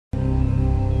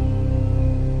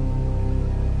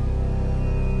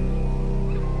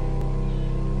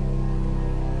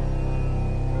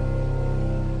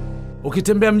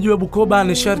Ukitembea mji wa Bukoba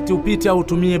ni sharti upite au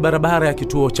utumie barabara ya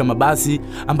kituo cha mabasi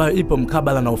ambayo ipo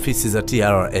mkabala na ofisi za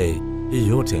TRA. Hii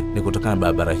yote ni kutokana na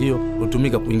barabara hiyo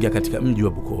hutumika kuingia katika mji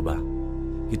wa Bukoba.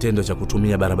 Kitendo cha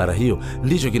kutumia barabara hiyo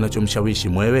ndicho kinachomshawishi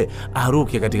mwewe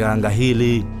aruke katika anga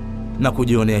hili na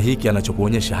kujionea hiki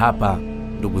anachokuonyesha hapa.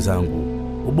 Ndugu zangu,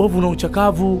 ubovu na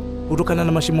uchakavu kutokana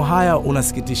na mashimo haya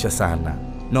unasikitisha sana,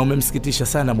 na umemsikitisha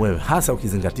sana mwewe, hasa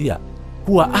ukizingatia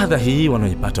kuwa adha hii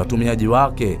wanaipata watumiaji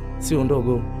wake sio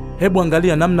ndogo. Hebu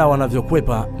angalia namna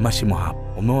wanavyokwepa mashimo hapo.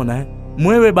 Umeona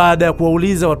mwewe, baada ya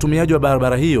kuwauliza watumiaji wa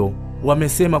barabara hiyo,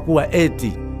 wamesema kuwa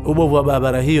eti ubovu wa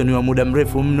barabara hiyo ni wa muda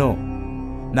mrefu mno,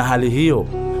 na hali hiyo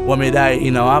wamedai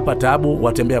inawapa tabu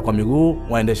watembea kwa miguu,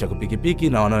 waendesha pikipiki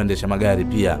na wanaoendesha magari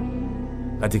pia.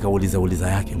 Katika uliza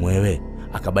yake mwewe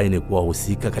akabaini kuwa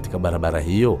wahusika katika barabara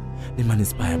hiyo ni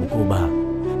manispaa ya Bukoba.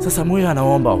 Sasa mwewe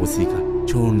anaomba wahusika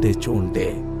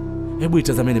chonde, hebu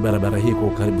itazameni barabara hii kwa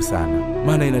ukaribu sana,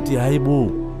 maana inatia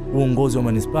aibu uongozi wa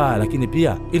manispaa, lakini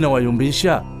pia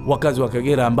inawayumbisha wakazi wa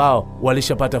Kagera ambao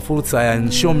walishapata fursa ya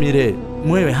nshomire.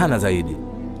 Mwewe hana zaidi.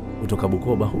 Kutoka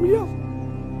Bukoba huyo.